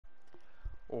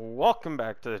Welcome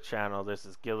back to the channel. This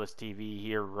is Gillis TV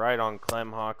here, right on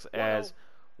Clemhawks, as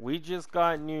we just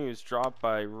got news dropped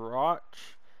by Roch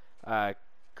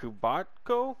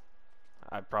Kubatko.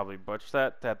 I probably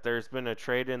butchered that there's been a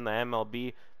trade in the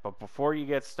MLB. But before you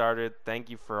get started, thank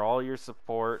you for all your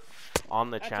support on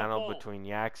the channel between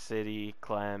Yak City,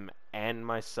 Clem, and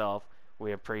myself.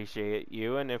 We appreciate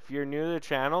you. And if you're new to the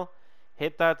channel,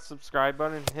 hit that subscribe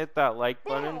button, hit that like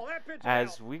button,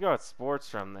 as we got sports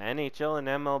from the NHL and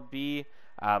MLB.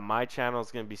 My channel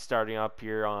is going to be starting up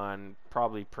here on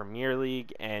probably Premier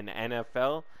League and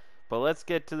NFL. But let's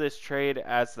get to this trade,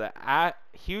 as the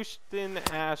Houston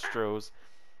Astros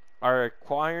are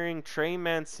acquiring TREY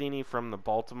MANCINI from the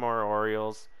Baltimore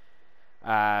Orioles.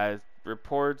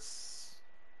 Reports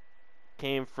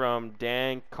came from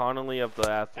Dan Connolly of The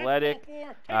Athletic.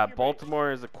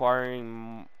 Baltimore is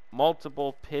acquiring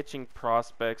multiple pitching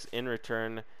prospects in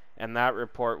return, and that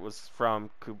report was from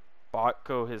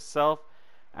Kubatko himself,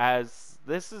 as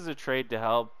this is a trade to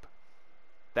help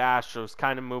the Astros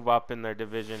kind of move up in their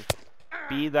division,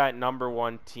 be that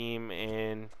 #1 team,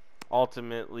 and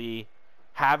ultimately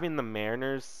having the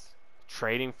Mariners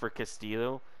trading for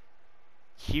Castillo.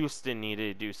 Houston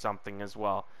needed to do something as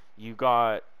well. You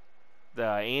got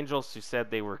the Angels, who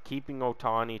said they were keeping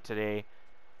Ohtani today,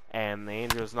 and the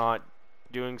Angels not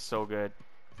doing so good.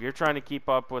 If you're trying to keep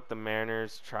up with the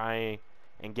Mariners, try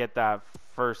and get that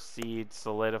first seed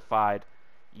solidified,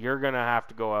 you're going to have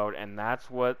to go out, and that's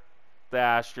what the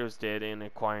Astros did in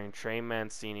acquiring TREY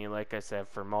MANCINI, like I said,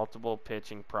 for multiple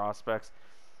pitching prospects.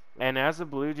 And as a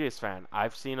Blue Jays fan,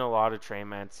 I've seen a lot of TREY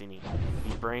MANCINI.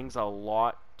 He brings a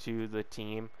lot to the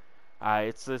team.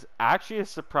 It's actually a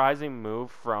surprising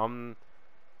move from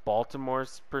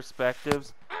Baltimore's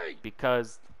perspectives,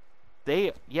 because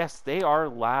they are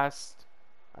last,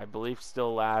 I believe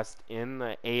still last in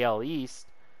the AL East,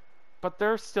 but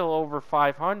they're still over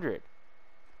 500.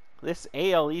 This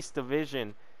AL East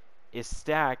division is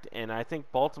stacked, and I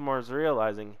think Baltimore is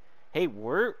realizing, hey,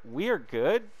 we are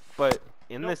good, but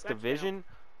in this division,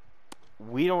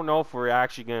 we don't know if we're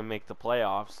actually going to make the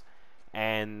playoffs,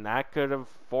 and that could have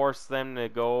forced them to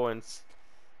go and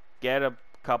get a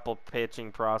couple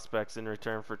pitching prospects in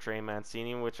return for TREY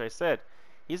MANCINI, which I said,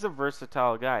 he's a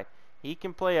versatile guy. He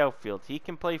can play outfield. He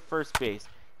can play first base.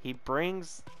 He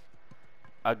brings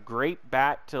a great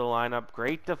bat to the lineup,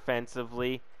 great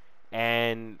defensively,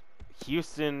 and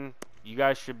Houston, you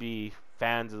guys should be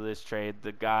fans of this trade.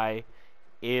 The guy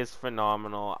is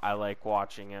phenomenal. I like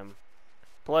watching him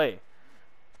play.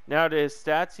 Now to his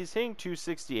stats, he's hitting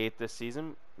 .268 this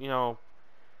season. You know,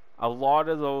 a lot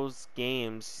of those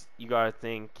games, you got to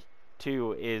think,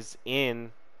 too, is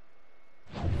in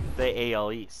the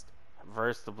AL East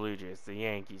versus the Blue Jays, the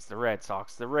Yankees, the Red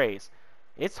Sox, the Rays.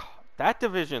 That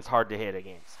division's hard to hit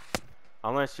against,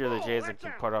 unless you're the Jays and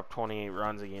can put up 28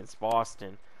 runs against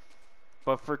Boston.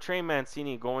 But for TREY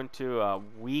MANCINI, going to a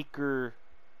weaker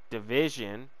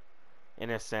division,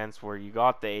 in a sense, where you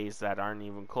got the A's that aren't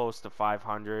even close to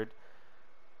 500,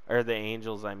 or the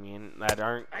Angels, I mean, that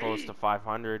aren't close to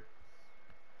 500,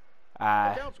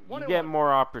 you get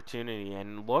more opportunity.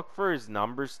 And look for his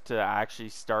numbers to actually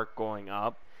start going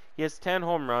up. He has 10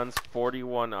 home runs,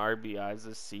 41 RBIs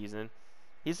this season.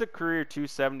 He's a career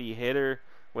 .270 hitter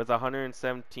with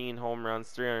 117 home runs,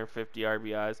 350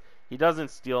 RBIs. He doesn't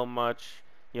steal much.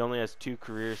 He only has 2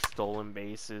 career stolen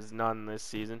bases, none this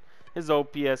season. His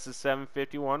OPS is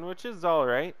 751, which is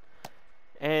alright.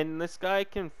 And this guy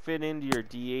can fit into your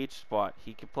DH spot.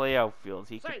 He can play outfield.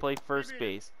 He can play first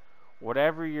base.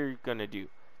 Whatever you're going to do.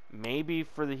 Maybe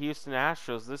for the Houston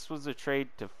Astros, this was a trade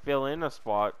to fill in a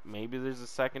spot. Maybe there's a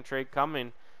second trade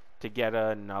coming to get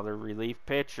another relief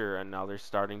pitcher, another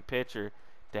starting pitcher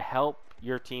to help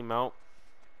your team out.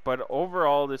 But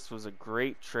overall, this was a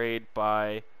great trade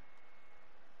by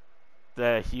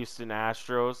the Houston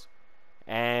Astros,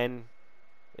 and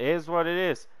it is what it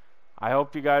is. I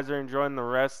hope you guys are enjoying the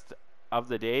rest of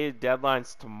the day.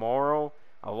 Deadline's tomorrow.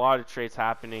 A lot of trades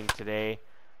happening today.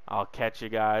 I'll catch you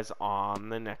guys on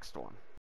the next one.